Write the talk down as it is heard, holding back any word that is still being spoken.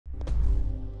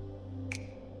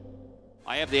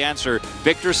I have the answer.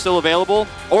 Victor's still available.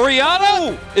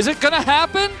 Orianna? Is it going to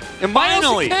happen? In my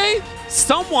LCK?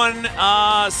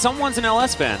 Someone's an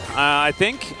LS fan, I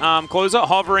think. Closer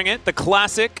hovering it. The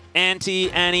classic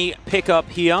anti-Annie pickup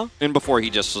here. And before he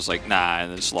just was like, nah,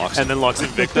 and then just locks in. And then locks in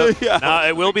Victor. Yeah.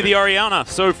 It will be the Orianna.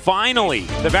 So finally,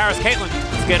 the Varus Caitlyn,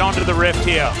 let's get onto the rift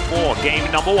here for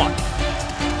game number 1.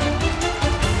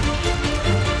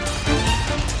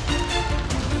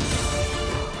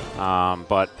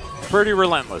 But pretty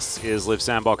relentless is Liv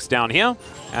Sandbox down here,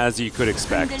 as you could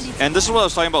expect. And this is what I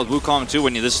was talking about with Wukong too,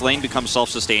 when this lane becomes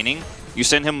self-sustaining, you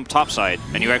send him topside,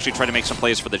 and you actually try to make some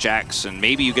plays for the Jax, and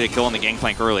maybe you get a kill on the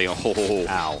Gangplank early. Oh.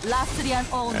 Ow.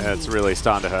 It's really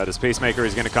starting to hurt as Peacemaker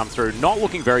is going to come through, not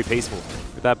looking very peaceful.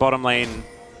 With that bottom lane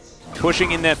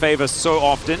pushing in their favor so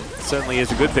often, certainly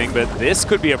is a good thing, but this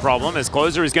could be a problem as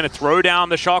Closer is going to throw down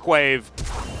the Shockwave.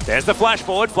 There's the flash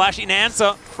forward, flash in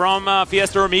answer from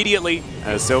Fiesta immediately,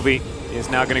 as Sylvie is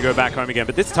now going to go back home again.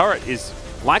 But this turret is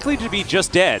likely to be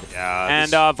just dead,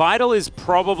 and Vital is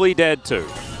probably dead too.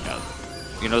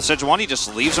 You know, Sejuani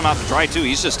just leaves him out to dry too.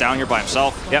 He's just down here by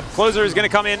himself. Yep, Closer is going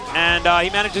to come in, and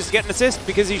he manages to get an assist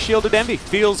because he shielded Envy.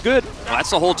 Feels good. Well, that's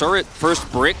the whole turret. First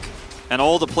brick. And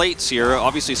all the plates here,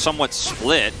 obviously somewhat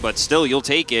split, but still, you'll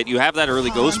take it. You have that early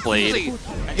ghost blade.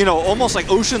 You know, almost like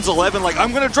Ocean's 11, like,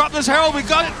 I'm going to drop this Herald, we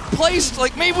got it placed,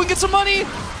 like, maybe we get some money.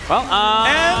 Well,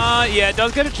 yeah, it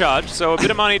does get a charge, so a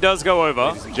bit of money does go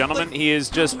over. Gentlemen, he is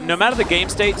just, no matter the game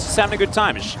state, just having a good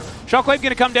time. Shockwave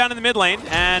going to come down in the mid lane,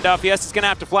 and Fiesta's going to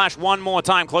have to flash one more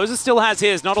time. Closer still has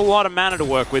his, not a lot of mana to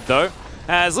work with, though.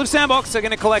 As Liv Sandbox are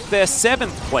going to collect their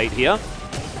 7th plate here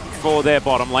for their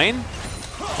bottom lane.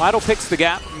 Vital picks the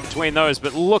gap between those,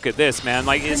 but look at this, man.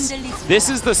 Like, this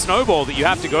is the snowball that you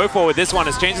have to go for with this one.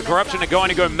 It's Chains of Corruption to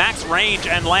go max range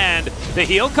and land. The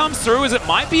heal comes through as it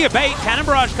might be a bait. Cannon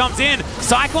Barrage comes in.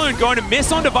 Cyclone going to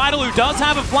miss onto Vital, who does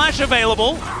have a flash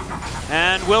available.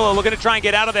 And Willow looking to try and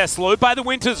get out of there. Slowed by the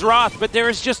Winter's Wrath, but there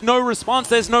is just no response.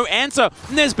 There's no answer.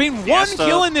 And there's been one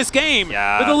kill in this game,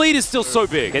 but the lead is still so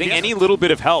big. Getting any little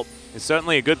bit of help is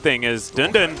certainly a good thing as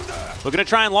Dundun looking to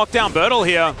try and lock down Bertle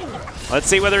here. Let's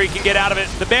see whether he can get out of it.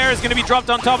 The bear is going to be dropped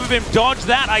on top of him. Dodge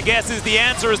that, I guess, is the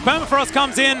answer. As Permafrost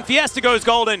comes in, Fiesta goes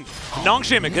golden.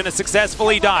 Nongshim are going to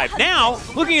successfully dive. Now,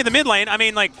 looking at the mid lane, I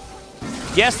mean, like,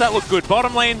 yes, that looked good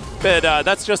bottom lane, but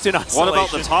that's just in isolation. What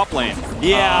about the top lane?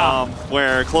 Yeah.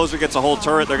 Where Closer gets a whole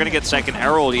turret. They're going to get second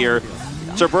Herald here.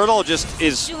 So Bertle just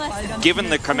is given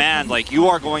the command, like, you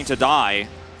are going to die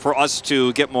for us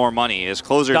to get more money. As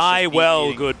Closer die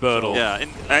well, good Bertle. Yeah,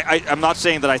 and I'm not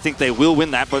saying that I think they will win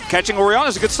that, but catching Orianna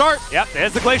is a good start. Yep,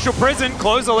 there's the Glacial Prison.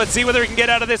 Closer, let's see whether he can get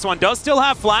out of this one. Does still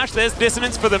have flash. There's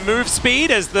Dissonance for the move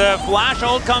speed as the flash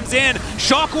hold comes in.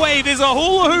 Shockwave is a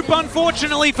hula hoop,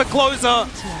 unfortunately, for Closer.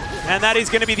 And that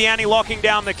is going to be the Annie locking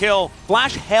down the kill.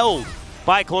 Flash held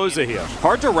by Closer here.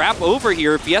 Hard to wrap over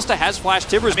here. Fiesta has flash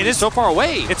Tibbers, I mean, it's so far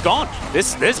away. It's gone.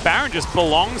 This Baron just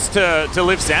belongs to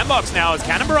Liv Sandbox now as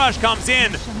Cannon Barrage comes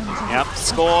in. Yep,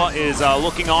 Score is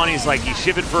looking on. He's like, he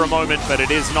shivered for a moment, but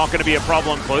it is not going to be a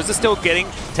problem. Closer still getting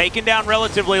taken down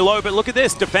relatively low, but look at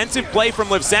this. Defensive play from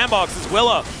Liv Sandbox as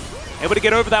Willa able to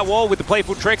get over that wall with the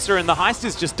Playful Trickster, and the heist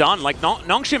is just done. Like,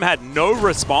 Nongshim had no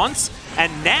response,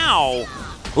 and now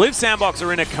Liv Sandbox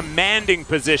are in a commanding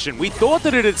position. We thought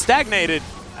that it had stagnated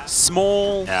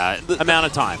small amount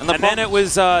of time. And then it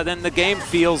was, then the game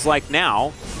feels like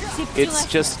now it's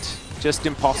just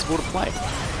impossible to play.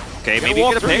 Okay, maybe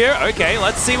get a pick here. Okay,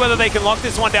 let's see whether they can lock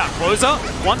this one down. Closer,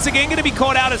 once again going to be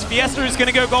caught out as Fiesta is going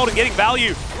to go gold and getting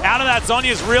value out of that.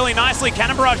 Zhonya's really nicely.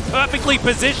 Cannon Barrage perfectly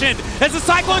positioned. As the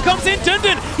Cyclone comes in,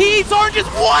 Dundun, he eats oranges.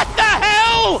 What the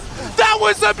hell? That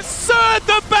was absurd,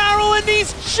 the barrel, and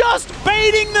he's just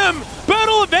baiting them.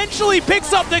 Bertle eventually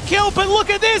picks up the kill, but look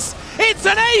at this. It's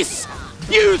an ace.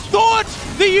 You thought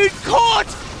that you'd caught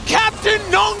Captain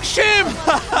Nongshim,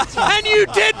 and you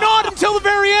did not until the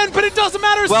very end, but it doesn't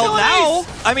matter. It's still an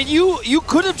ace. I mean, you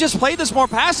could have just played this more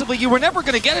passively. You were never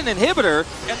going to get an inhibitor.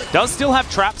 Does still have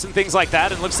traps and things like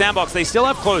that, and Liv Sandbox, they still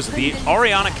have Closer. The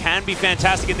Orianna can be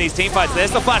fantastic in these team fights.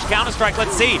 There's the flash counter-strike.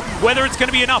 Let's see whether it's going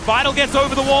to be enough. Vital gets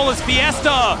over the wall as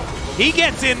Fiesta. He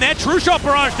gets in there. True Shot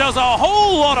Barrage does a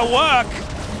whole lot of work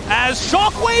as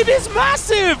Shockwave is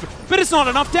massive, but it's not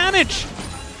enough damage.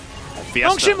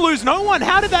 Nongshim lose no one.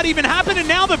 How did that even happen? And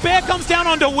now the bear comes down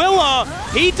onto Willa.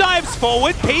 He dives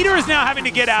forward. Peter is now having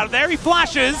to get out of there. He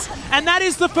flashes, and that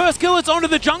is the first kill. It's onto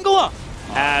the jungler.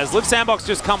 As Liv Sandbox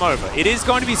just come over. It is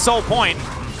going to be Soul Point,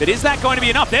 but is that going to be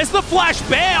enough? There's the flash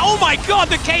bear. Oh my god,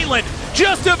 the Caitlyn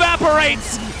just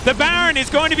evaporates. The Baron is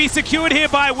going to be secured here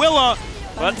by Willa.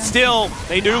 but still,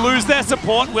 they do lose their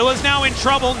support. Willa's now in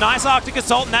trouble. Nice Arctic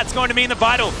Assault, and that's going to mean the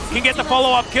Vital can get the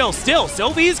follow-up kill. Still,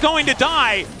 Sylvie is going to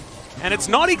die, and it's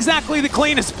not exactly the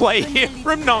cleanest play here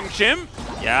from Nongshim.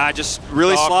 Yeah, just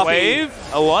really sloppy. Wave,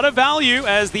 a lot of value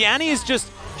as the Annie is just,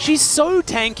 she's so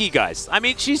tanky, guys. I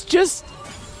mean, she's just,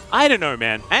 I don't know,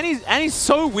 man. Annie's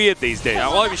so weird these days. Yeah,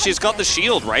 well, I mean, she's got the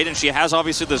shield, right? And she has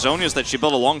obviously the Zonias that she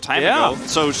built a long time ago.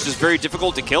 So it's just very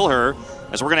difficult to kill her,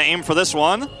 as we're going to aim for this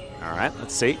one. All right,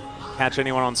 let's see. Catch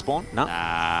anyone on spawn? No.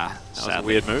 That was a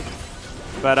weird move.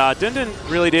 But Dundun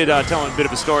really did tell him a bit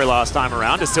of a story last time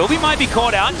around. As Sylvie might be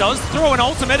caught out, does throw an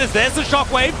ultimate as there's the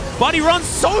shockwave, but he runs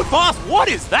so fast. What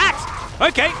is that?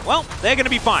 Okay, well, they're going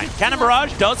to be fine. Cannon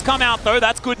Barrage does come out, though.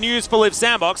 That's good news for Liv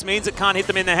Sandbox. Means it can't hit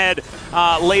them in the head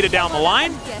later down the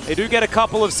line. They do get a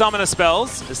couple of summoner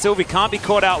spells. Sylvie can't be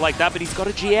caught out like that, but he's got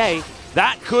a GA.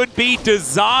 That could be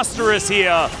disastrous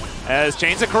here as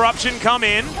Chains of Corruption come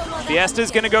in.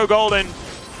 Fiesta's going to go golden.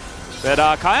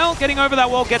 But Kyle getting over that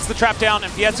wall gets the trap down,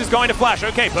 and Fiesta's going to flash.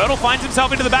 Okay, Bertle finds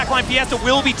himself into the backline. Fiesta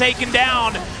will be taken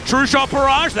down. True Shot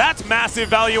Barrage, that's massive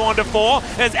value onto 4.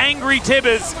 As Angry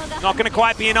Tibbers, not going to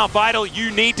quite be enough. Vital,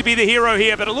 you need to be the hero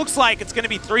here, but it looks like it's going to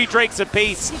be 3 Drakes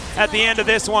apiece at the end of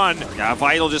this one. Yeah,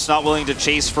 Vital just not willing to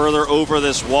chase further over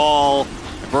this wall.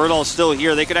 Bertol's still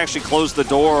here. They could actually close the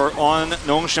door on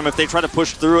Nongshim if they try to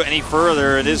push through any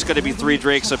further. It is going to be 3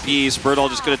 Drakes apiece. Bertol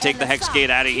just going to take the Hex Gate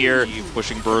out of here,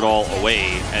 pushing Bertol away.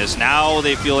 As now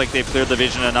they feel like they've cleared the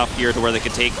vision enough here to where they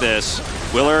can take this.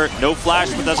 Willer, no flash,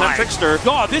 but does have Trickster.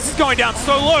 God, this is going down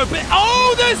so low. But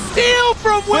oh, the steal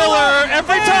from Willer!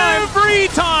 Every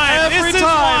time! This is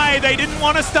why they didn't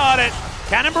want to start it.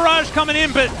 Cannon Barrage coming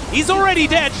in, but he's already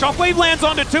dead. Shockwave lands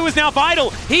onto 2, is now Vital.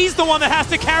 He's the one that has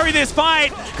to carry this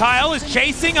fight. Kyle is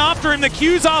chasing after him. The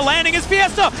Qs are landing as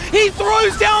Fiesta. He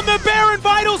throws down the Baron.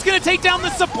 Vital's going to take down the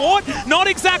support. Not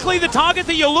exactly the target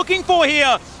that you're looking for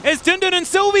here. As Dundun and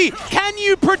Sylvie, can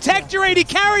you protect your AD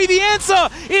carry? The answer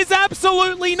is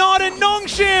absolutely not. And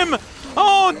Nongshim,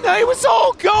 oh, they was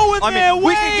all going their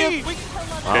way.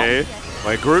 Okay.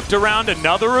 We're grouped around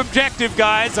another objective,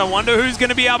 guys. I wonder who's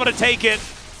going to be able to take it.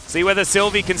 See whether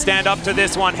Sylvie can stand up to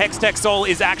this one. Hextech Soul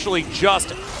is actually just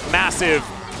massive.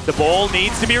 The ball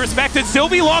needs to be respected.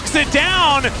 Sylvie locks it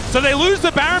down. So they lose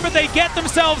the Baron, but they get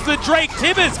themselves the Drake.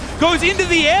 Tibbers goes into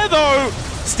the air, though.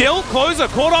 Still, Closer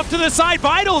caught off to the side.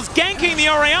 Vital's ganking the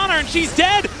Orianna, and she's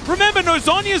dead. Remember, no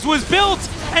Zonia's was built.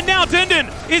 And now Dundun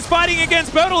is fighting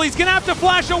against Bertle. He's going to have to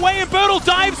flash away, and Bertle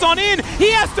dives on in.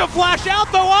 He has to flash out,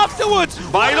 though, afterwards.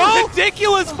 Vital?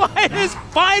 Ridiculous fight as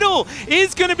Vital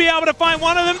is going to be able to find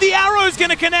one of them. The arrow's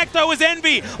going to connect, though, as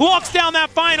Envy locks down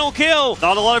that final kill.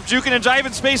 Not a lot of juking and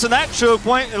jiving space in that choke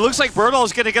point. It looks like Bertle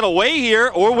is going to get away here,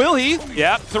 or will he?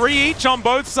 Yep, 3 each on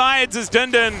both sides as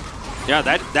Dundun. Yeah,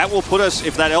 that will put us,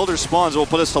 if that Elder spawns, it will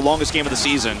put us to the longest game of the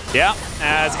season. Yeah,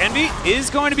 as Envy is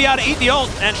going to be able to eat the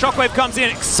ult, and Shockwave comes in.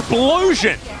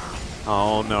 Explosion!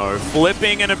 Oh no,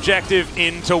 flipping an objective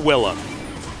into Willa.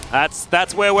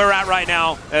 That's where we're at right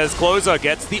now, as Closer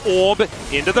gets the orb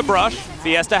into the brush.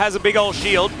 Fiesta has a big old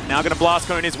shield. Now going to blast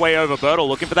cone his way over. Bertle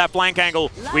looking for that flank angle.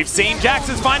 We've seen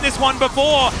Jaxus find this one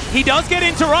before. He does get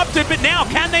interrupted, but now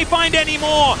can they find any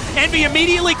more? Envy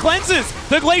immediately cleanses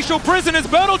the Glacial Prison as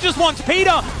Bertle just wants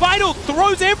Peter. Vital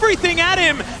throws everything at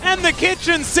him, and the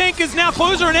kitchen sink is now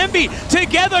Closer and Envy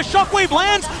together. Shockwave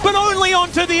lands, but only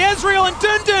onto the Ezreal, and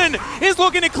Dundun is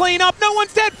looking to clean up. No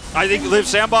one's dead. I think Liv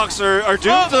Sandbox are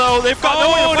doomed, though. They've got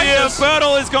no way to fight this.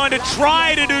 Bertle is going to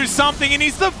try to do something, and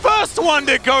he's the first one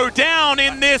to go down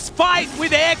in this fight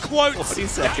with air quotes. 40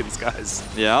 seconds, guys.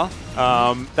 Yeah.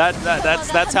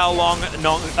 That's how long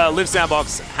Liv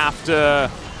Sandbox have to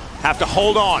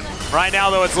hold on. Right now,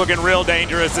 though, it's looking real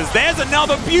dangerous as there's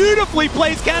another beautifully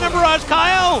placed Cannon Barrage.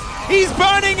 Kyle, he's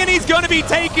burning and he's going to be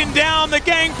taken down. The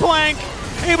gangplank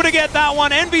able to get that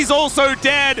one. Envy's also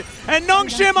dead. And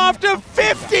Nongshim after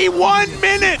 51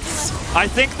 minutes. I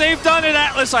think they've done it,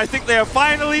 Atlas. I think they have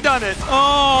finally done it.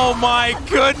 Oh my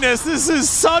goodness, this is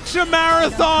such a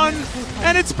marathon.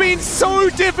 And it's been so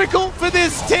difficult for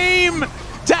this team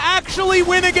to actually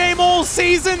win a game all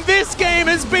season. This game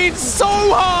has been so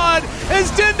hard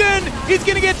as Dundun is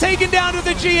going to get taken down to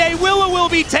the GA. Willa will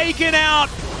be taken out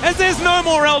as there's no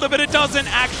more Elder, but it doesn't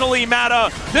actually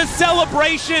matter. The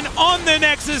celebration on the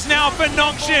Nexus now for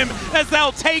Nongshim as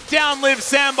they'll take down Liv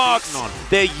Sandbox.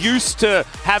 They're used to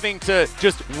having to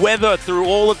just weather through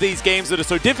all of these games that are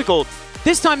so difficult.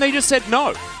 This time they just said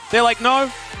no. They're like,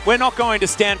 no, we're not going to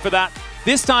stand for that.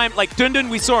 This time, like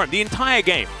Dundun, we saw him the entire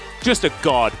game. Just a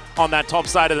god on that top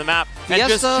side of the map and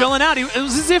just chilling out. It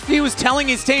was as if he was telling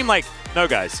his team, like, no,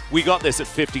 guys, we got this at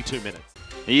 52 minutes.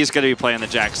 He's going to be playing the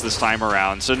Jax this time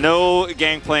around. So no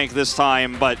Gangplank this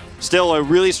time, but still a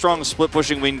really strong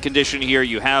split-pushing win condition here.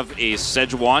 You have a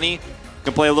Sejuani,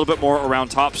 can play a little bit more around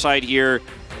top side here.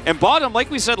 And bottom, like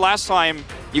we said last time,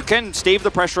 you can stave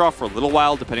the pressure off for a little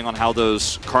while, depending on how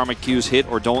those Karma Qs hit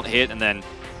or don't hit, and then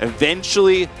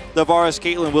eventually the Varus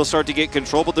Caitlyn will start to get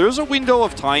control, but there's a window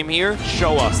of time here.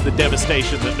 Show us the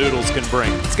devastation that Noodles can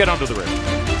bring. Let's get onto the rim.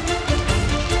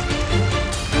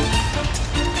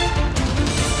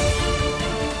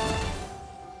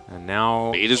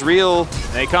 Now bait is real.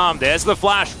 They come. There's the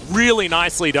flash. Really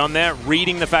nicely done there,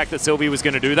 reading the fact that Sylvie was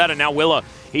going to do that. And now Willa,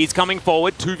 he's coming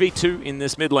forward. 2v2 in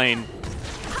this mid lane.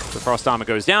 The Frost Armor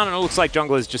goes down, and it looks like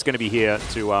Jungler is just going to be here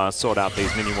to sort out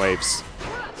these minion waves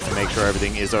and make sure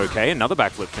everything is okay. Another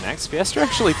backflip connects. Fiesta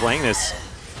actually playing this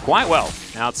quite well,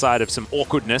 outside of some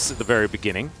awkwardness at the very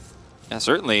beginning. Yeah,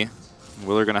 certainly.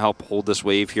 Willer going to help hold this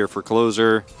wave here for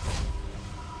closer.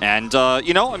 And,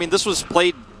 you know, I mean, this was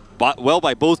played well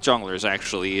by both junglers,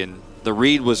 actually, and the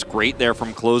read was great there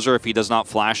from closer. If he does not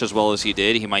flash as well as he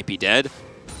did, he might be dead.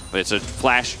 But it's a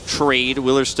flash trade.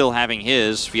 Willer's still having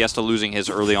his, Fiesta losing his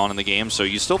early on in the game, so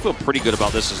you still feel pretty good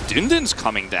about this as Dundun's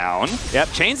coming down.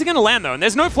 Yep, chains are going to land, though, and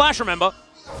there's no flash, remember.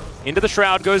 Into the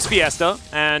Shroud goes Fiesta,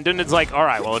 and Dundun's like, all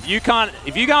right, well, if you can't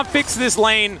fix this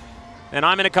lane, then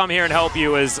I'm going to come here and help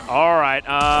you. All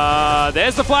right,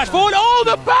 there's the flash forward. Oh,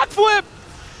 the backflip!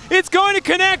 It's going to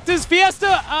connect as Fiesta.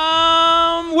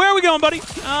 Where are we going, buddy?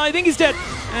 I think he's dead.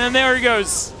 And there he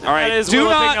goes. All right, that is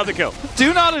another kill.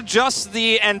 Do not adjust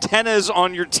the antennas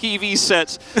on your TV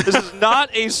sets. This is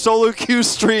not a solo queue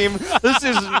stream. This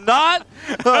is not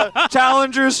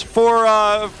challengers for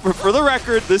the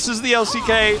record. This is the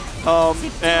LCK.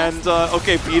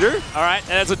 Okay, Peter. All right,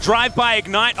 that's a drive-by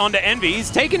ignite onto Envy.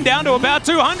 He's taken down to about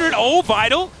 200. Oh,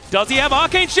 Vital. Does he have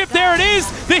Arcane Shift? There it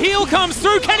is. The heal comes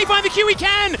through. Can he find the Q? He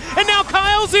can. And now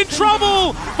Kyle's in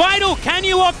trouble. Vital, can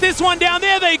you lock this one down?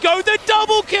 There they go. The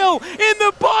double kill in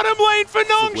the bottom lane for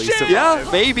Nongshim. Yeah,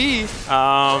 maybe.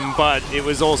 But it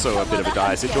was also a bit of a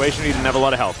dire situation. He didn't have a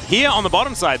lot of health. Here on the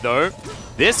bottom side, though,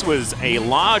 this was a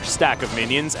large stack of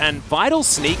minions, and Vital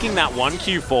sneaking that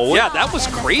 1Q forward. Yeah, that was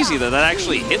crazy that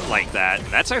actually hit like that.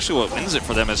 That's actually what wins it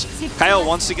for them, is Kyle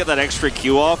wants to get that extra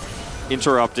Q off.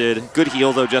 Interrupted. Good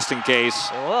heal, though, just in case.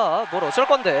 What are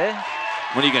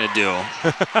you going to do? All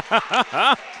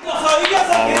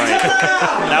right.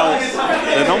 Now,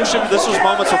 the Nongshim, this was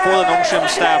moments before the Nongshim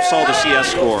staff saw the CS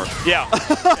score. Yeah.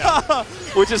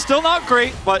 Which is still not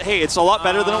great, but hey, it's a lot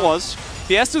better than it was.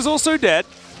 Fiesta's also dead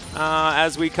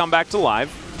as we come back to live.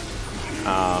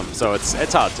 So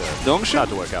it's hard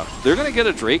to work out. They're going to get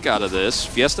a Drake out of this.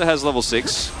 Fiesta has level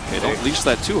 6. Okay, don't leash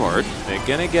that too hard. They're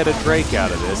going to get a Drake out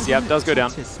of this. Yep, does go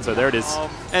down. So there it is.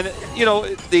 And, you know,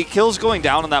 the kills going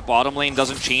down in that bottom lane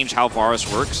doesn't change how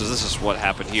Varus works. So this is what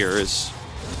happened here, is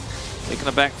taking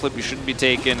a backflip you shouldn't be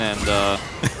taking, and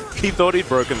he thought he'd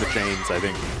broken the chains, I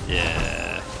think.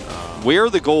 Yeah. Where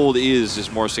the gold is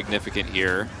more significant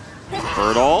here.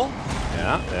 Birdall.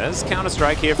 Yeah, there's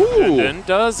Counter-Strike here from Dundun.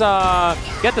 Does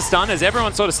get the stun as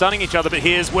everyone's sort of stunning each other, but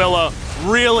here's Willa.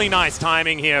 Really nice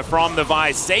timing here from the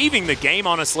Vice, saving the game,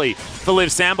 honestly, for Live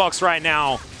Sandbox right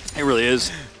now. It really is.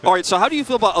 All right, so how do you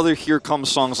feel about other Here Comes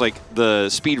songs like the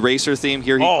Speed Racer theme?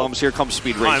 Here comes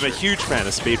Speed Racer. I'm a huge fan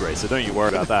of Speed Racer, don't you worry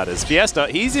about that. As Fiesta,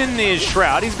 he's in his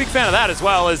Shroud. He's a big fan of that as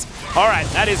well. As all right,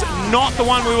 that is not the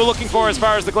one we were looking for as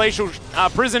far as the Glacial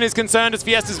Prison is concerned, as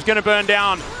Fiesta's going to burn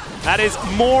down. That is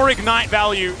more Ignite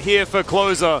value here for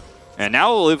closer. And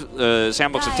now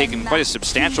Sandbox have taken quite a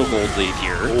substantial gold lead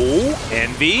here. Oh,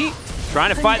 Envy trying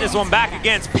to fight this one back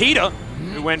against Peter,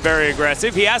 who went very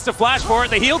aggressive. He has to flash for it.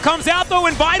 The heal comes out, though,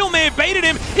 and Vital may have baited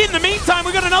him. In the meantime,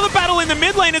 we've got another battle in the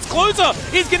mid lane as Closer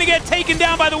is going to get taken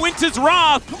down by the Winter's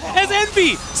Wrath as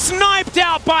Envy sniped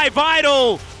out by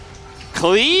Vital.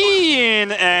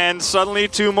 Clean, and suddenly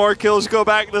 2 more kills go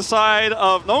back to the side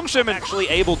of Nongshim. Actually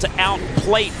able to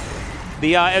outplate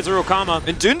the Ezreal Karma.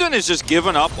 And Dundun is just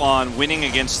given up on winning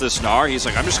against this Gnar. He's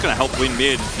like, I'm just going to help win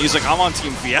mid. He's like, I'm on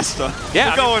Team Fiesta.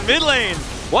 Yeah, we're going mid lane.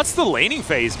 What's the laning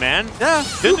phase, man? Yeah,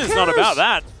 Dundun's not about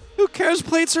that. Who cares?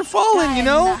 Plates are falling, you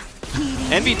know?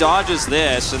 Envy dodges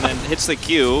this and then hits the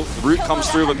Q. The root comes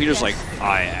through, but Peter's like,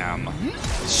 I am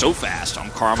so fast on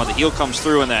Karma. The heal comes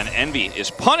through, and then Envy is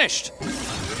punished.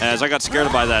 As I got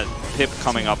scared by that pip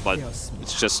coming up, but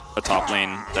it's just a top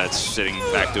lane that's sitting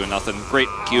back doing nothing. Great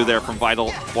Q there from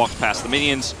Vital. Walked past the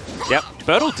minions. Yep,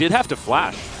 Birdle did have to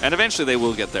flash. And eventually they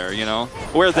will get there, you know?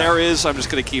 Where there is, I'm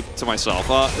just going to keep to myself.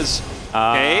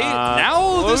 Okay,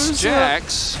 now this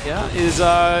Jax is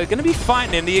going to be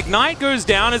fighting him. The Ignite goes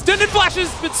down as Dundun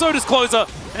flashes, but so does Closer,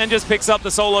 and just picks up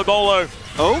the solo bolo.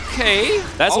 Okay.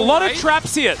 There's a lot of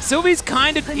traps here. Sylvie's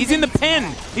he's in the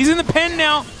pen. He's in the pen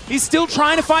now. He's still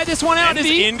trying to fight this one out. As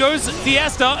in goes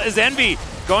Fiesta, as Envy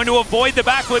going to avoid the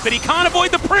backflip, but he can't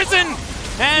avoid the prison.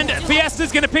 And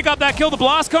Fiesta's going to pick up that kill, the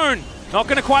blast cone. Not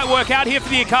going to quite work out here for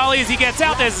the Akali as he gets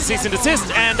out. There's the cease and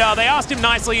desist, and they asked him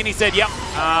nicely, and he said, yep,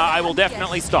 I will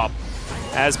definitely stop.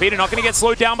 As Peter not going to get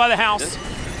slowed down by the house.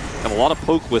 Have a lot of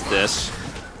poke with this.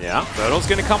 Yeah, Bertle's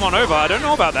going to come on over. I don't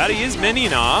know about that. He is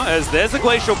Mininar, as there's the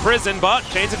Glacial Prison, but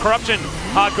Chains of Corruption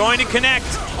are going to connect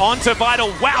onto Vital.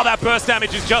 Wow, that burst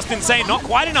damage is just insane. Not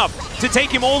quite enough to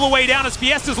take him all the way down as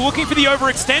Fiesta's looking for the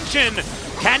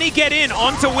overextension. Can he get in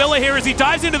onto Willa here as he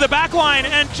dives into the back line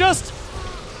and just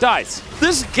dies?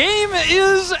 This game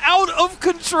is out of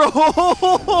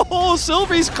control.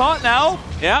 Sylvie's caught now.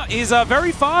 Yeah, he's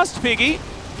very fast, Piggy.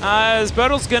 As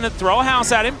Bertle's going to throw a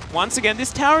house at him. Once again,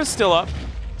 this tower is still up.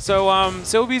 So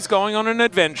Sylvie's going on an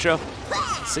adventure.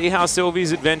 See how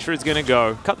Sylvie's adventure is going to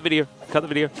go. Cut the video. Cut the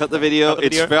video. Cut the video.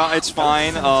 It's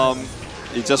fine.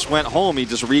 He just went home. He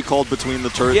just recalled between the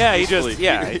turrets.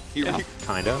 Yeah,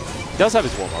 kind of. He does have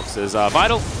his warm-ups. As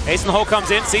Vital, Ace in the hole comes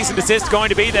in. Cease and desist going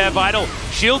to be there. Vital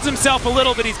shields himself a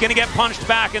little, but he's going to get punched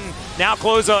back. And now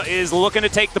Closer is looking to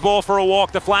take the ball for a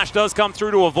walk. The flash does come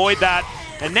through to avoid that.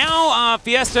 And now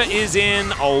Fiesta is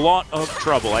in a lot of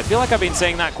trouble. I feel like I've been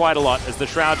saying that quite a lot as the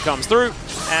Shroud comes through.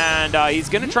 And he's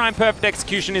going to try and perfect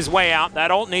execution his way out. That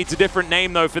ult needs a different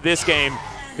name, though, for this game,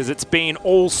 because it's been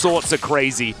all sorts of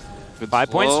crazy.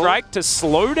 5-point strike to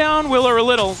slow down Willer a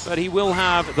little, but he will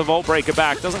have the Vault Breaker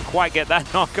back. Doesn't quite get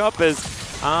that knock up as,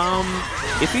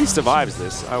 if he survives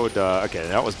this, I would, okay,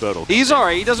 that was Bertle. He's all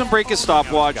right. He doesn't break his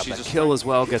stopwatch. He's kill as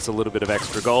well, gets a little bit of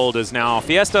extra gold as now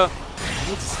Fiesta,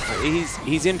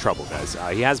 he's in trouble, guys.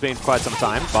 He has been for quite some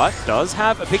time, but does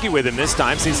have a picky with him this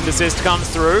time. Cease and desist comes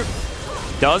through.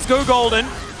 Does go golden,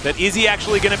 but is he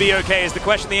actually going to be okay? Is the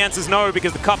question. The answer is no,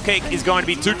 because the cupcake is going to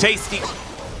be too tasty.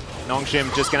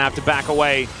 Nongshim just going to have to back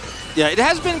away. Yeah, it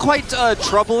has been quite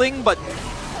troubling, but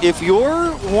if your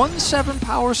 1-7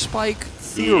 power spike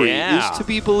theory is to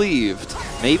be believed,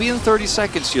 maybe in 30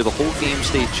 seconds here, the whole game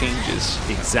state changes.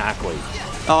 Exactly.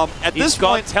 At this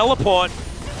point, teleport,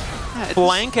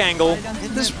 blank angle.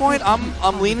 At this point,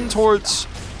 I'm leaning towards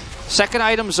second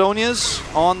item Zhonya's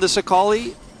on this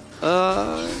Akali.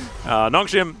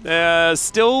 Nongshim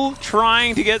still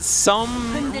trying to get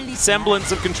some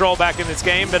semblance of control back in this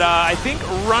game, but I think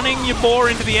running your boar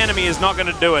into the enemy is not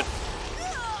going to do it.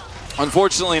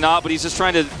 Unfortunately not, but he's just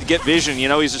trying to get vision, you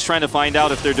know, he's just trying to find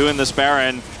out if they're doing this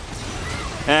Baron.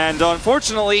 And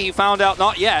unfortunately, he found out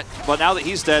not yet, but now that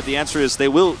he's dead, the answer is they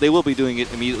will be doing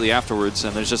it immediately afterwards,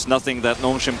 and there's just nothing that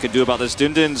Nongshim can do about this.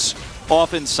 Dundun's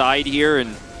off inside here,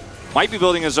 and might be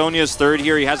building a Zhonya's third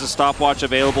here. He has a stopwatch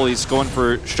available. He's going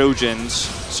for Shojin's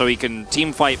so he can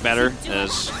team fight better.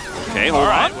 Okay, hold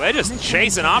on. We're just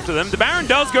chasing after them. The Baron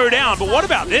does go down, but what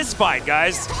about this fight,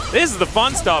 guys? This is the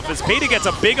fun stuff as Peter gets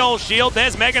a big old shield.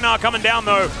 There's Meganar coming down,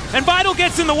 though. And Vital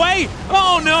gets in the way.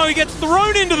 Oh, no, he gets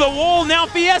thrown into the wall. Now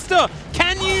Fiesta,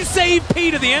 can you save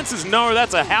Peter? The answer is no.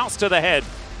 That's a house to the head.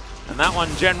 And that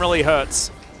one generally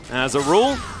hurts. As a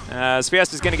rule,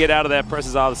 Fiesta's going to get out of there,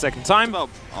 presses R the second time.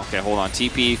 Okay, hold on.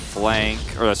 TP, flank.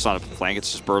 Or that's not a flank, it's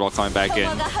just Birdall coming back in.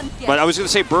 But I was going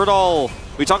to say, Birdall,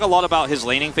 we talk a lot about his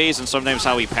laning phase and sometimes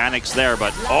how he panics there,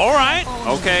 but... All right.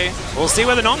 Okay. We'll see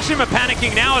whether Nongshim are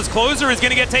panicking now as Closer is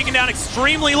going to get taken down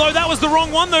extremely low. That was the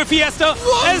wrong one, though, Fiesta.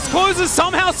 Whoa. As Closer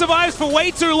somehow survives for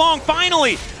way too long.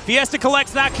 Finally, Fiesta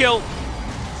collects that kill.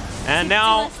 And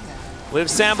now... Liv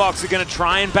Sandbox are going to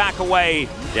try and back away.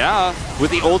 Yeah,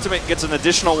 with the ultimate gets an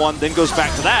additional one, then goes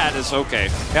back to that. It's okay.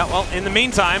 Yeah, well, in the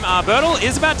meantime, Bertle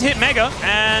is about to hit Mega,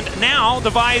 and now the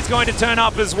Vi is going to turn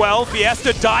up as well.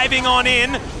 Fiesta diving on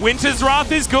in. Winter's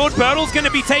Wrath is good. Bertle's going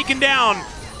to be taken down.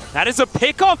 That is a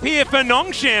pick-off here for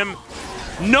Nongshim.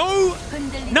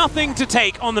 Nothing to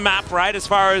take on the map, right, as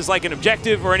far as like an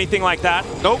objective or anything like that.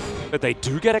 Nope. But they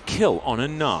do get a kill on a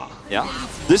Gnar. Yeah.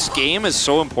 This game is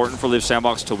so important for Liv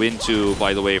Sandbox to win too,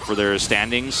 by the way, for their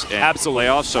standings and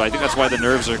playoffs. So I think that's why the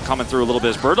nerves are coming through a little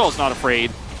bit. Birdall's not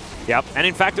afraid. Yep. And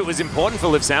in fact, it was important for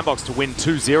Liv Sandbox to win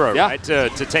 2-0, right?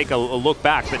 To take a look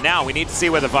back. But now we need to see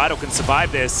whether Vital can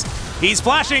survive this. He's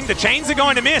flashing. The chains are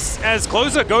going to miss as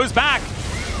Closer goes back.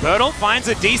 Bertle finds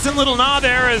a decent little Gnar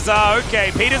there as,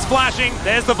 okay, Peter's flashing.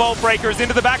 There's the Vault Breakers.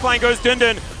 Into the backline goes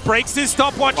Dundun. Breaks his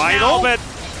stopwatch now, but...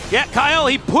 Yeah, Kyle,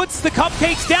 he puts the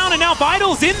cupcakes down, and now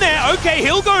Vital's in there. Okay,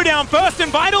 he'll go down first, and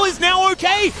Vital is now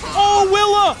okay. Oh,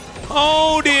 Willa.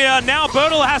 Oh, dear. Now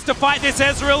Bertle has to fight this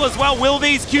Ezreal as well. Will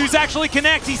these Qs actually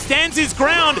connect? He stands his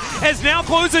ground as now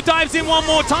Closer dives in one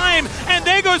more time, and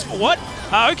there goes... What?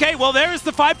 Okay, well, there's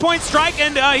the 5-point strike,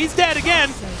 and he's dead again.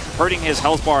 Hurting his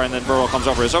health bar, and then Burrow comes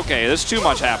over. It's okay. There's too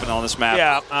much happening on this map.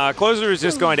 Yeah, Closer is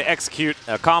just going to execute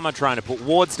Karma, trying to put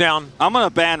wards down. I'm going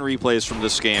to ban replays from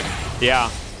this game. Yeah.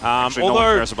 Actually, no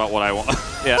one cares about what I want.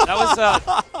 Yeah, that was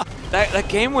that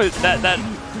game was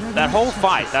that whole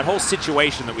fight, that whole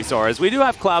situation that we saw. As we do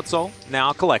have Cloud Soul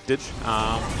now collected.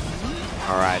 All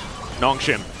right,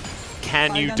 Nongshim,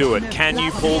 can you do it? Can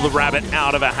you pull the rabbit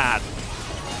out of a hat?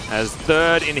 As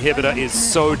third inhibitor is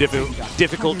so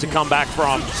difficult to come back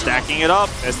from. Stacking it up.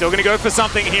 They're still going to go for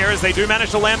something here as they do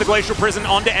manage to land the Glacial Prison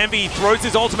onto Envy. Throws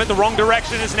his ultimate the wrong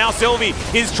direction as now Sylvie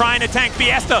is trying to tank.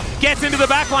 Fiesta gets into the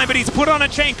backline, but he's put on a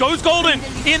chain. Goes golden.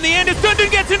 In the end, as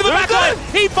Dundon gets into the backline,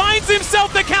 he finds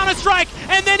himself the counter-strike,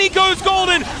 and then he goes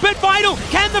golden. But Vital,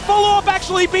 can the follow-up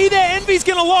actually be there? Envy's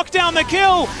going to lock down the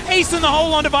kill. Ace in the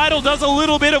hole onto Vital does a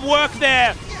little bit of work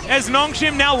there as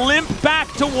Nongshim now limp back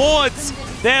towards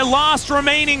their last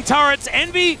remaining turrets.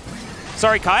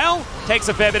 Kyle takes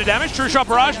a fair bit of damage. True Shot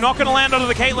Barrage not going to land onto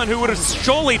the Caitlyn, who would have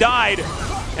surely died.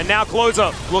 And now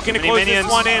Closer looking to close this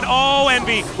one in. Oh,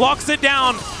 Envy locks it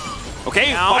down.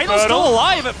 Okay, Vital's still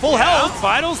alive at full health.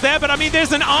 Vital's there, but I mean,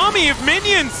 there's an army of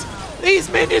minions.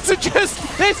 These minions are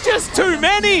there's just too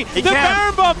many. The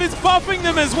Baron buff is buffing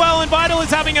them as well, and Vital is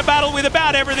having a battle with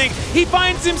about everything. He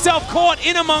finds himself caught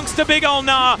in amongst a big ol'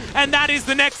 Gnar, and that is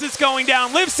the Nexus going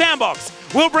down. Live Sandbox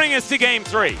will bring us to game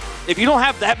 3. If you don't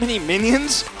have that many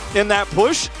minions in that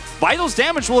push, Vital's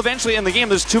damage will eventually end the game.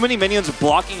 There's too many minions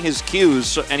blocking his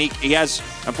Qs, and he has,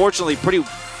 unfortunately, pretty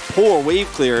poor wave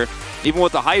clear, even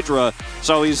with the Hydra,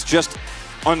 so he's just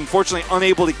unfortunately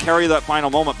unable to carry that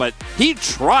final moment, but he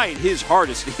tried his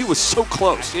hardest. He was so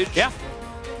close. Yeah.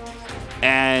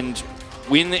 And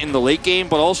win in the late game,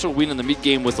 but also win in the mid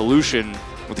game with the Lucian,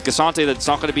 with the Cassante that's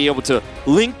not going to be able to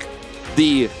link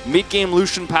the mid game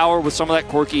Lucian power with some of that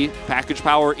Corki package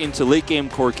power into late game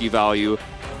Corki value.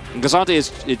 And Cassante,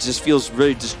 it just feels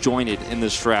very disjointed in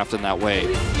this draft in that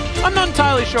way. I'm not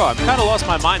entirely sure. I've kind of lost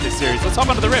my mind this series. Let's hop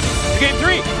onto the Rift for game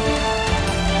 3.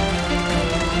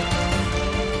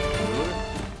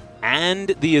 And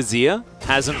the Azir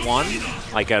hasn't won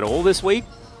like at all this week.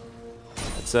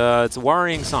 It's a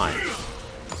worrying sign,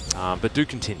 but do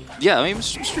continue. Yeah, I mean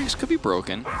some streaks could be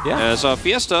broken. Yeah. As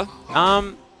Fiesta,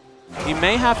 he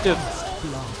may have to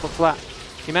flat.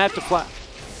 He may have to flat.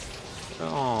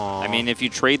 Oh. I mean, if you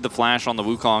trade the flash on the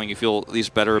Wukong, you feel at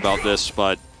least better about this,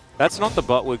 but that's not the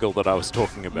butt wiggle that I was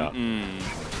talking about.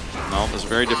 No, there's a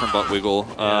very different butt wiggle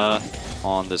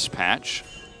on this patch.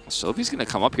 So if he's going to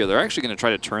come up here, they're actually going to try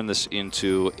to turn this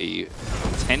into a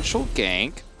potential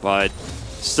gank, but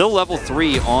still level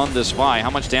 3 on this Vi. How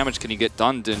much damage can he get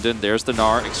done, Dindin? There's the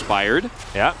Gnar expired.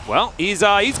 Yeah, well, he's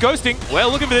ghosting.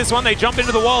 Well, looking for this one. They jump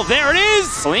into the wall. There it is!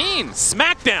 Clean!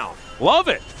 Smackdown. Love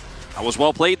it. That was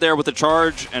well played there with the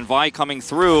charge and Vi coming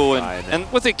through. And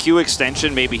with a Q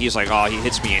extension, maybe he's like, oh, he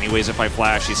hits me anyways if I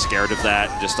flash. He's scared of that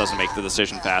and just doesn't make the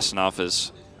decision fast enough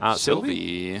as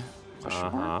Sylvie.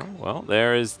 Well,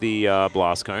 there is the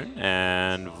Blast Cone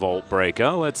and Vault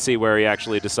Breaker. Let's see where he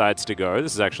actually decides to go.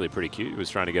 This is actually pretty cute. He was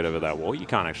trying to get over that wall. You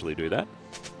can't actually do that.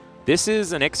 This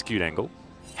is an execute angle.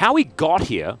 How he got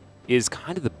here is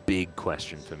kind of the big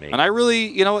question for me. And I really,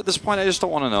 you know, at this point, I just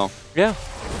don't want to know. Yeah.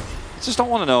 I just don't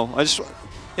want to know.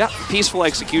 Yeah, peaceful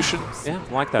execution. Yeah,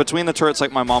 I like that. Between the turrets,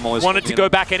 like my mom always wanted to go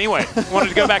back anyway. Wanted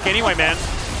to go back anyway, man.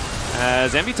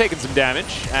 As Envy taking some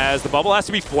damage, as the bubble has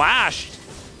to be flashed.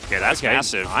 Yeah, that's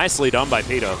massive. Nicely done by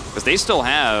Peter. Because they still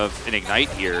have an Ignite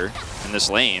here in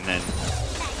this lane, and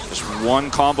just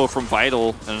one combo from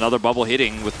Vital and another bubble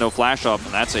hitting with no flash up,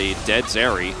 and that's a dead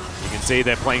Zeri. You can see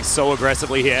they're playing so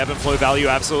aggressively here. Ebb and flow value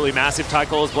absolutely massive.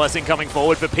 Tidecaller's Blessing coming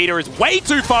forward, but Peter is way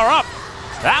too far up.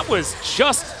 That was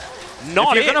just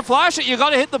not it. If you're going to flash it, you got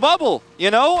to hit the bubble,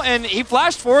 you know? And he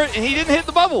flashed for it, and he didn't hit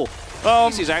the bubble.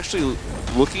 He's actually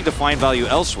looking to find value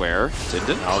elsewhere.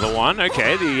 Dindin. Another one.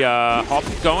 Okay, the hop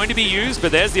going to be used,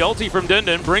 but there's the ulti from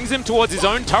Dindin. Brings him towards his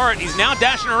own turret. He's now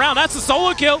dashing around. That's a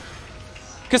solo kill.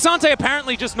 Cassante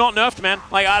apparently just not nerfed, man.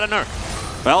 Like, I don't know.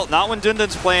 Well, not when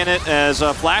Dindin's playing it, as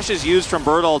Flash is used from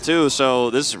Birdall too,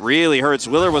 so this really hurts.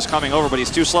 Willer was coming over, but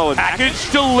he's too slow.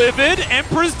 Package delivered.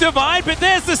 Emperor's Divide, but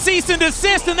there's the cease and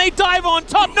desist, and they dive on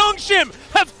top. Nongshim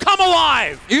have come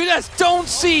alive. You just don't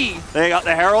see. They got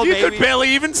the Herald, You could barely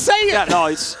even say it. Yeah, no,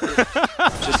 it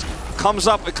just comes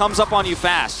up. It comes up on you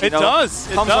fast. It does.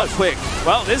 It comes up quick.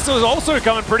 Well, this was also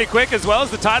coming pretty quick as well,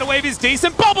 as the tidal wave is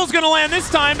decent. Bubble's going to land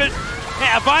this time, but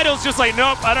yeah, Vital's just like,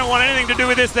 nope, I don't want anything to do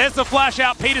with this. There's the flash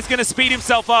out. Peter's going to speed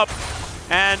himself up.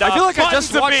 And I feel like I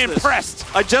just watched this.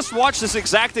 Impressed. I just watched this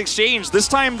exact exchange. This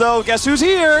time, though, guess who's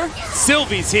here?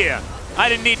 Sylvie's here. I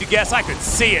didn't need to guess, I could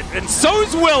see it. And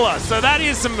so's Willa. So that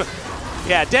is some,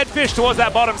 dead fish towards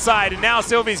that bottom side. And now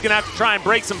Sylvie's going to have to try and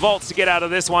break some vaults to get out of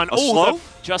this one. Slow?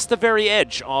 Just the very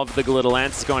edge of the Glitter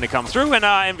Lance is going to come through, and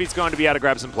Envy's going to be able to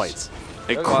grab some plates.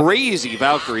 A crazy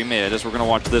Valkyrie mid, as we're going to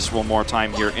watch this one more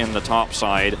time here in the top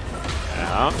side.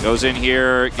 Goes in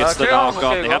here, gets the knock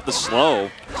up. They have the slow,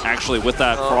 actually, with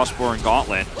that Frostborn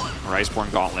Gauntlet, or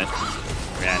Iceborn Gauntlet.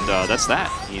 And that's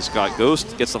that. He's got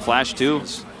Ghost, gets the flash too.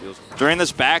 During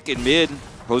this back in mid,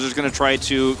 Poser's going to try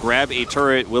to grab a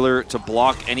turret, Willer to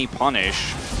block any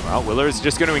punish. Well, Willer is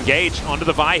just going to engage onto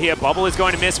the Vi here. Bubble is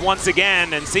going to miss once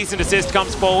again, and Cease and Desist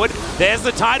comes forward. There's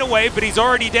the tidal wave, but he's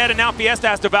already dead, and now Fiesta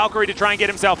has to Valkyrie to try and get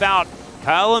himself out.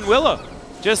 Kyle and Willer,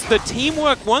 just the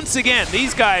teamwork once again.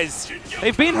 These guys,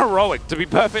 they've been heroic, to be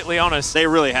perfectly honest. They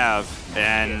really have,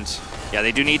 and yeah,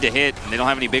 they do need to hit, and they don't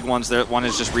have any big ones. One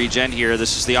is just regen here.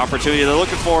 This is the opportunity they're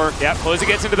looking for. Yep, Poser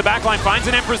gets into the backline, finds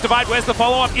an Emperor's Divide. Where's the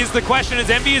follow-up is the question as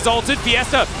Envy is ulted.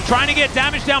 Fiesta trying to get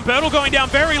damage down. Bertle going down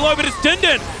very low, but it's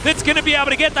Dundun that's going to be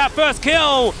able to get that first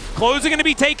kill. Closer going to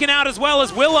be taken out as well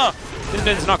as Willa.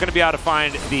 Dundun's not going to be able to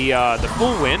find the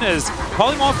full win as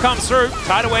Polymorph comes through.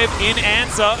 Tidal Wave in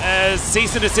answer as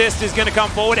Cease and Desist is going to come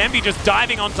forward. Envy just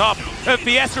diving on top of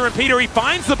Fiesta and Peter. He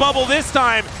finds the bubble this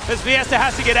time as Fiesta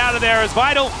has to get out of there as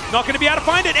Vital not going to be able to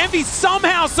find it. Envy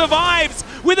somehow survives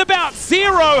with about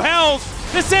 0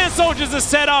 health. The Sand Soldiers are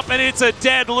set up and it's a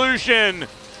dead Lucian.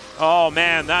 Oh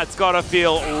man, that's got to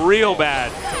feel real bad.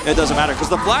 It doesn't matter because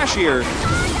the flash here,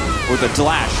 or the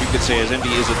Dlash, you could say, as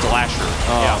Envy is a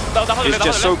Dlasher. It's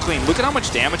just so clean. Look at how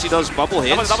much damage he does, bubble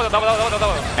hits.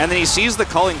 And then he sees the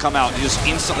culling come out, and he just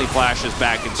instantly flashes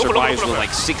back and survives with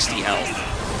like 60 health.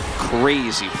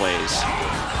 Crazy plays.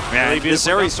 Man, this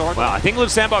series hard. Well, I think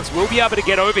Liv Sandbox will be able to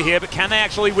get over here, but can they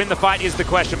actually win the fight is the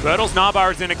question. Bertle's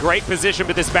Nabar is in a great position,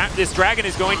 but this dragon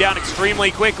is going down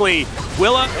extremely quickly.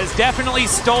 Willa has definitely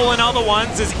stolen other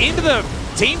ones as into the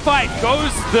team fight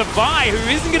goes the Vi,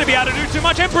 who isn't going to be able to do too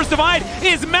much. Emperor's Divide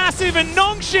is massive, and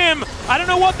Nongshim, I don't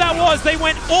know what that was. They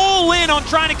went all in on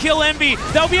trying to kill Envy.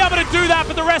 They'll be able to do that,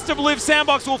 but the rest of Liv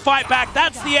Sandbox will fight back.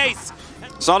 That's the ace.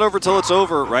 It's not over till it's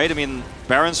over, right? I mean,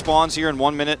 Baron spawns here in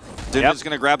 1 minute. Dundun's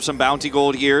going to grab some bounty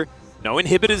gold here. No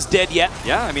inhibitors dead yet.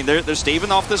 Yeah, I mean, they're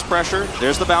staving off this pressure.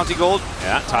 There's the bounty gold.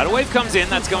 Yeah, Tidal Wave comes in.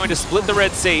 That's going to split the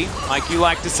Red Sea, like you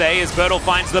like to say, as Bertle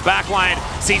finds the back line.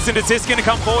 Cease and Desist going to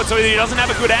come forward so he doesn't have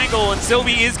a good angle, and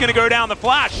Sylvie is going to go down the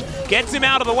flash. Gets him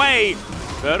out of the way.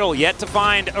 Bertle yet to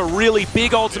find a really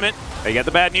big ultimate. They get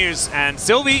the bad news, and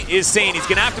Sylvie is seen. He's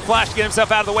going to have to flash to get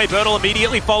himself out of the way. Bertle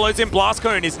immediately follows him. Blast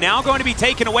Cone is now going to be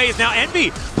taken away. Is now Envy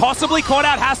possibly caught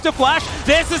out, has to flash.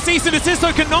 There's the Cease and Desist,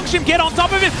 so can Nongshim get on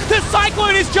top of it? The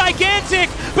Cyclone is gigantic,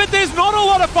 but there's not a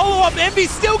lot of follow-up. Envy's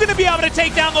still going to be able to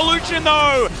take down the Lucian,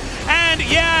 though. And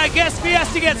yeah, I guess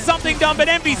Fiesta gets something done, but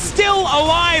Envy's still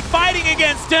alive, fighting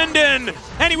against Dundun,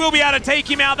 and he will be able to take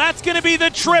him out. That's going to be the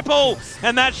triple,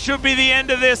 and that should be the end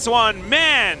of this one.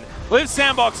 Man, Liv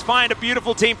Sandbox find a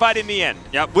beautiful team fight in the end.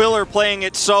 Yeah, Willer playing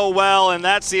it so well, and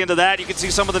that's the end of that. You can see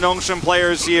some of the Nongshim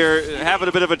players here having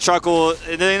a bit of a chuckle.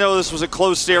 They know this was a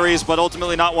close series, but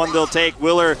ultimately not one they'll take.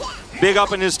 Willer, big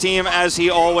up in his team, as he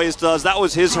always does. That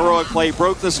was his heroic play.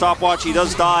 Broke the stopwatch. He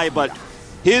does die, but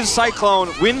his Cyclone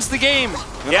wins the game.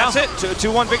 And that's it.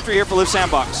 2-1 victory here for Liv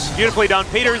Sandbox. Beautifully done.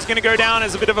 Peter is going to go down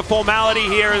as a bit of a formality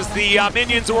here as the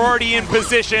minions are already in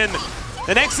position.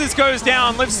 The Nexus goes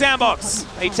down. Liv Sandbox,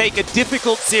 they take a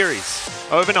difficult series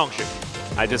over Nongshim.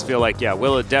 I just feel like, yeah,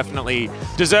 Willa definitely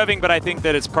deserving, but I think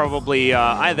that it's probably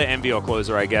either Envy or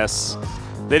Closer, I guess,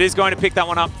 that is going to pick that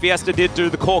one up. Fiesta did do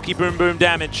the Corky Boom Boom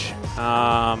damage,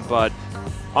 but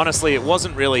honestly, it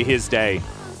wasn't really his day.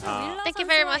 Thank you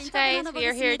very much, guys. We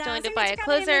are here joined by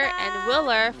Closer and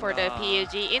Willer for the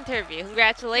PUG interview.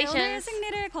 Congratulations. You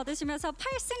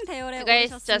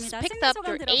guys just picked up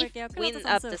your 8th win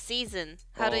of the season.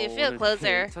 How do you feel,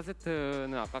 Closer? Well,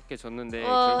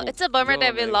 it's a bummer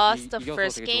that we lost the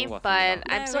first game, but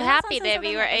I'm so happy that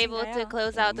we were able to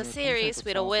close out the series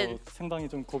with a win.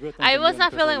 I was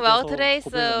not feeling well today,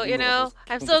 so, you know,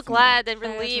 I'm so glad and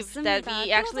relieved that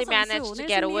we actually managed to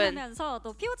get a win. And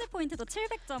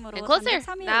Closer,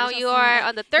 now you are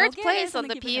on the 3rd place on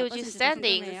the PUG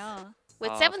standings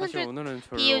with 700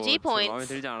 PUG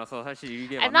points.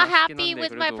 I'm not happy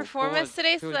with my performance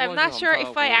today, so I'm not sure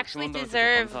if I actually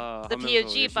deserve the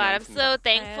PUG, but I'm so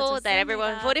thankful that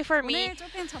everyone voted for me.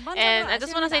 And I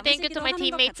just want to say thank you to my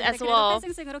teammates as well.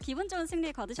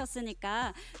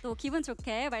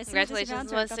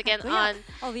 Congratulations once again on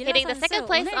hitting the 2nd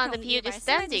place on the PUG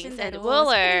standings. And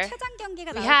Willer,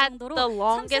 we had the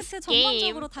longest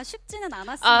game of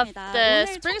the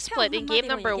spring split in game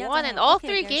number 1, and all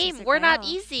 3 games were not not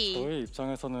easy. 저희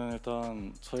입장에서는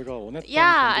일단 저희가 원했던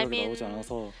I 경기력이 mean, 나오지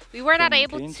않아서 we were not 좀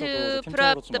able to 개인적으로 put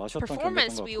up 팀적으로 좀 the 아쉬웠던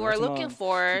performance 경기였던 we 것 were 같고요. looking 하지만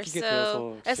for. 이기게 So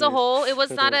되어서 as a whole, it was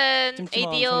그래도 not an 찜찜한 승리인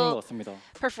ideal 것 같습니다.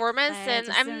 performance, 네, and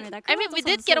좋습니다. I mean, we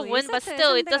did 클로저 get a 선수 win, but 1세트에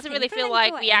still, it 상대가 doesn't really feel 갱플랭크와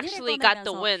like we 애니를 actually got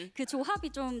the 꺼내면서 win. 그 조합이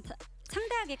좀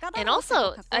상대하기 And 까다로웠을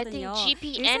also, 것 I think 같거든요.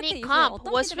 GP 1세트 any 이후에 comp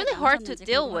어떤 was really 피드백이 hard to 나오셨는지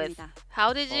deal with. 궁금합니다.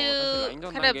 How did you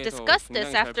kind of discuss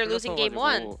this after losing game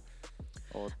 1?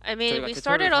 I mean, we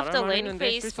started off the laning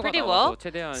phase pretty well,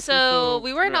 so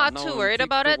we were not too worried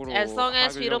about it. As long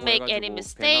as we don't make any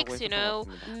mistakes, you know,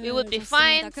 we would be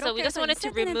fine. So we just wanted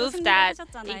to remove that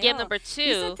in game number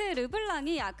 2. 2세트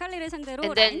르블랑이 아칼리를 상대로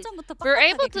And then 라인전부터 we were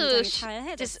able 빡빡하게 to 굉장히 잘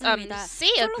just 해냈습니다.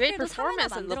 see a great 솔로킬도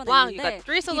performance 3하나 in LeBlanc. You got 만들어냈는데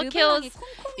 3 solo 이 kills. 르블랑이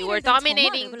You were 콩콩이를 된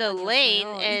dominating the 정말 lane,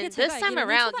 르블랑이었어요. and 이게 this 제가 time 알기로는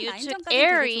around 초반 you took 라인전까지 되게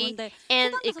Airy 좋은데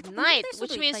and 후반부터 조금 Ignite, 힘들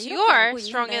which 수도 means 있다, you 이렇게 are 알고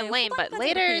strong in 있는데 lane, but 후반까지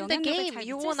later 그렇게 in the 영향력을 game 잘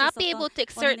you 미칠 will 수 not be 있었던 able to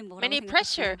exert 원인은 뭐라고 many 생각하세요?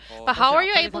 pressure. But how are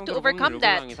you able to overcome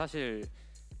that?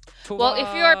 Well,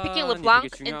 if you are picking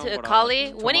LeBlanc into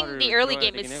Akali, winning the early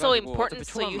game is so important,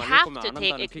 so you have to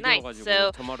take Ignite.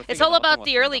 So it's all about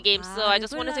the early game, so I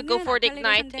just wanted to go for the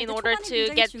Ignite in order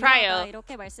to get Prio.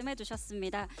 이렇게 말씀해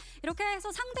주셨습니다. 이렇게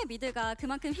해서 상대 미드가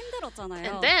그만큼 힘들었잖아요.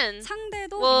 And then,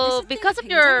 상대도 well, 미드 because of 스틸을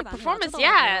your 굉장히 많이 performance, 맞추더라고요.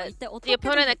 yeah, 이때 어떻게든 the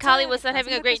opponent Akali was not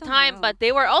having a great time, but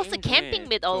they were also camping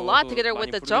mid a lot together with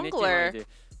the jungler.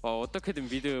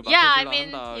 Yeah, I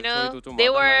mean, you know,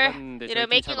 they were, you know,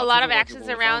 making a lot of actions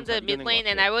around the mid lane,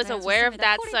 and I was aware of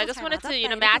that, so I just wanted to, you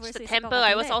know, match the tempo.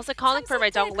 I was also calling for my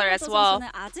jungler as well.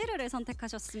 And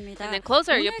then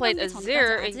closer, you played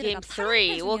Azir in game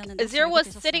 3. Well, Azir was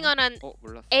sitting on an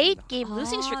 8-game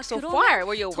losing streak so far.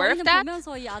 Were you aware of that?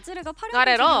 Not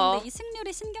at all.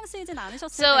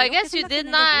 So I guess you did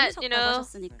not, you know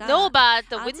about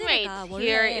the win rate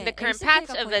here in the current patch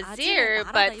of Azir,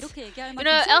 but, you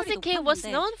know, LCK was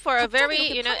known for a very,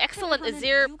 you know, excellent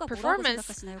Azir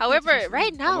performance. However,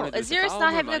 right now, Azir is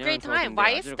not having a great time.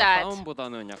 Why is that?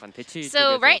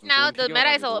 So right now, the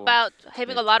meta is all about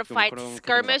having a lot of fights,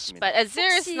 skirmish, but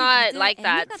Azir is not like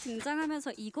that. Do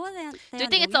you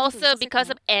think it's also because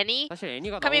of Annie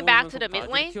coming back to the mid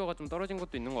lane?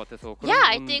 Yeah,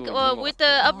 I think with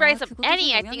the uprise of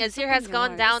Annie, I think Azir has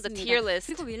gone down the tier list.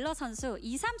 And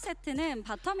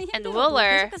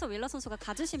Willer.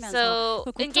 So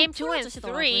in game 2 and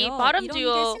 3, bottom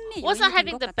duo was not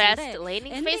having the best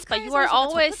laning phase, but you are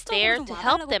always there to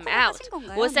help them out.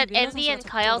 Was that Envy and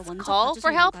Kyle's call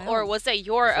for help, or was that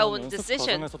your own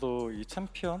decision?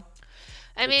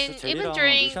 I mean, even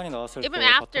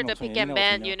after the pick and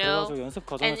ban, you know,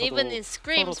 and even in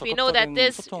scrims, we know that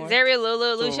this Zeri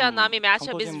Lulu Lucian Nami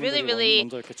matchup is really, really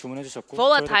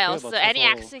volatile. So any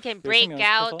action can break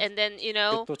out, and then, you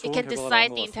know, it can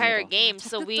decide the entire game.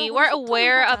 So we were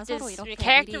aware of this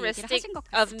characteristic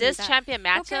of this champion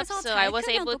matchup, so I was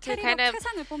able to kind of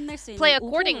play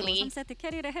accordingly.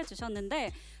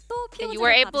 And you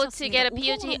were able to get a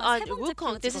POG on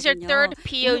Wukong. This is your third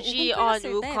POG on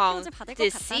Wukong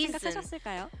this season.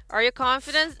 Are you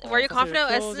confident? Were you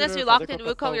confident as soon as you locked in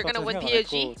Wukong, you're going to win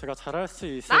POG?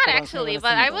 Not actually,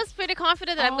 but I was pretty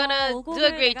confident that I'm going to do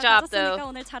a great job though.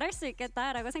 And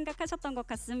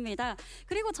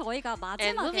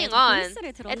moving on,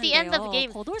 at the end of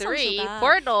game 3,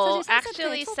 Bordeaux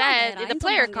actually said in the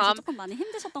player comp,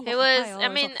 it was, I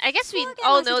mean, I guess we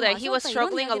all know that he was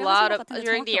struggling a lot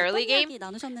during the early game.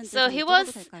 So he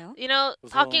was, you know,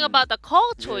 talking about the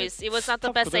call choice. It was not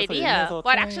the best idea.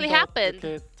 What actually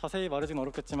happened? So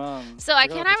I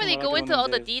cannot really go into all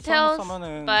the details,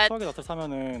 but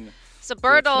so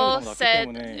Birdo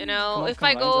said, you know, if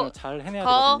I go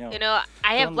call, you know,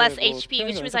 I have less HP,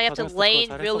 which means I have to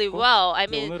lane really well. I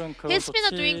mean, he's been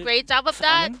doing a great job of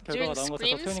that during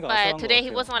scrims, but today he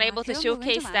was not able to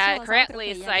showcase that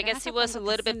correctly, so I guess he was a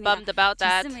little bit bummed about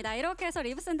that.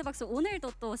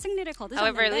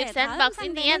 However, Lip Sandbox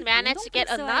in the end managed to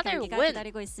get another win.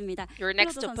 Your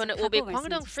next opponent will be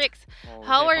Kwangdong Fricks.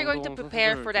 How are you going to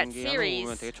prepare for that series?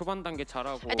 I think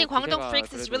Kwangdong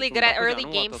Fricks is really good at early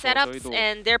game setups,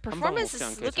 and their performance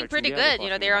is looking pretty good. You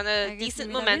know, they're on a decent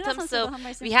momentum, so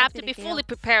we have to be fully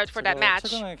prepared for that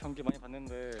match.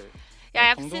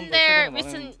 Yeah, I've seen their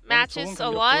recent matches a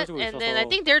lot, and then I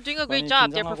think they're doing a great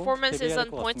job. Their performance is on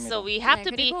point, so we have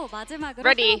to be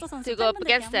ready to go up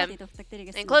against them.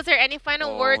 And Closer, any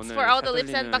final words for all the Lip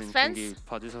Sandbox fans?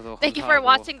 Thank you for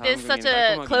watching this such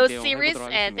a close series,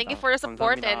 and thank you for your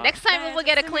support. And next time we will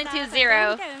get a clean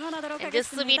 2-0. And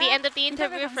this will be the end of the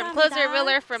interview from Closer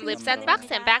Willer from Lip Sandbox,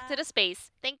 and back to the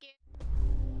space. Thank you.